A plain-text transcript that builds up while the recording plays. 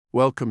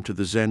Welcome to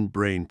the Zen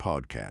Brain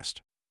Podcast.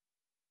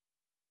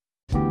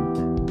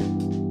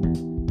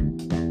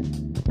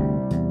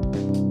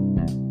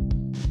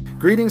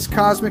 Greetings,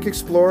 Cosmic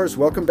Explorers.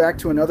 Welcome back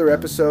to another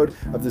episode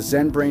of the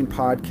Zen Brain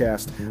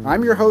Podcast.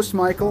 I'm your host,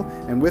 Michael,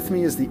 and with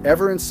me is the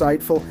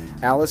ever-insightful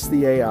Alice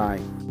the AI.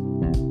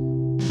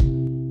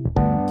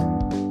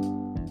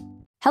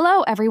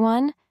 Hello,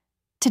 everyone.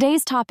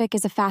 Today's topic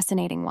is a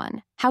fascinating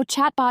one: how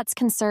chatbots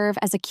can serve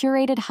as a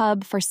curated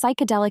hub for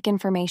psychedelic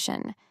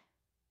information.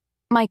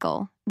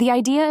 Michael, the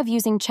idea of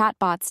using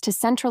chatbots to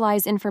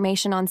centralize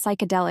information on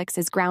psychedelics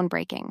is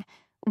groundbreaking.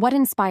 What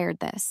inspired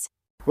this?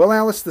 Well,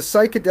 Alice, the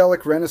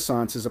psychedelic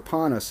renaissance is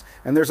upon us,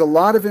 and there's a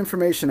lot of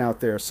information out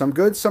there, some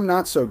good, some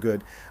not so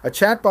good. A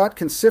chatbot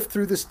can sift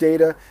through this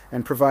data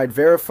and provide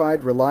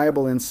verified,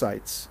 reliable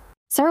insights.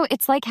 So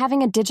it's like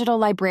having a digital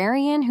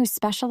librarian who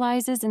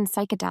specializes in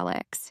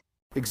psychedelics.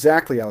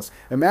 Exactly, Alice.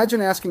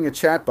 Imagine asking a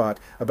chatbot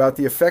about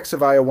the effects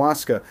of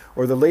ayahuasca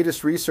or the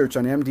latest research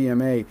on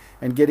MDMA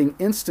and getting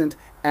instant,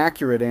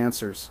 accurate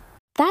answers.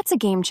 That's a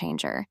game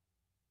changer.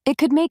 It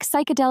could make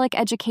psychedelic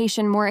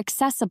education more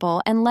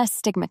accessible and less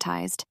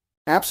stigmatized.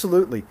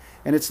 Absolutely.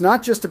 And it's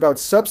not just about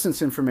substance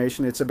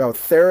information, it's about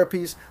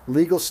therapies,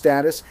 legal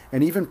status,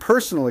 and even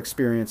personal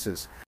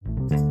experiences.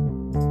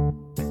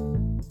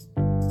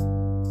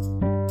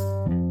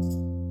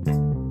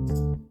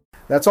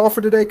 That's all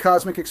for today,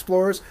 Cosmic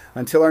Explorers.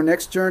 Until our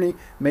next journey,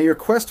 may your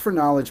quest for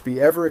knowledge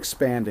be ever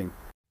expanding.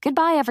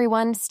 Goodbye,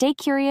 everyone. Stay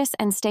curious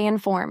and stay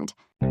informed.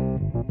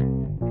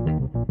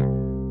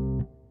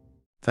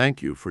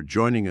 Thank you for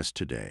joining us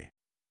today.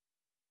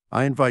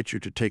 I invite you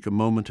to take a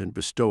moment and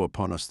bestow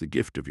upon us the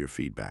gift of your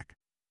feedback.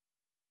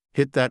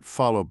 Hit that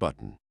follow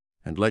button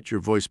and let your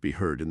voice be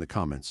heard in the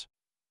comments.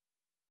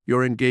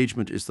 Your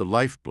engagement is the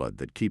lifeblood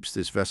that keeps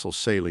this vessel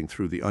sailing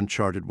through the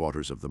uncharted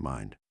waters of the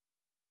mind.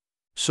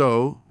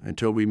 So,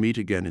 until we meet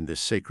again in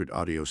this sacred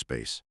audio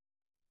space,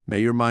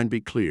 may your mind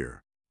be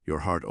clear,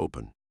 your heart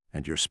open,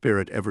 and your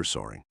spirit ever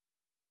soaring.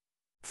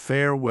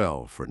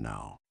 Farewell for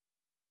now.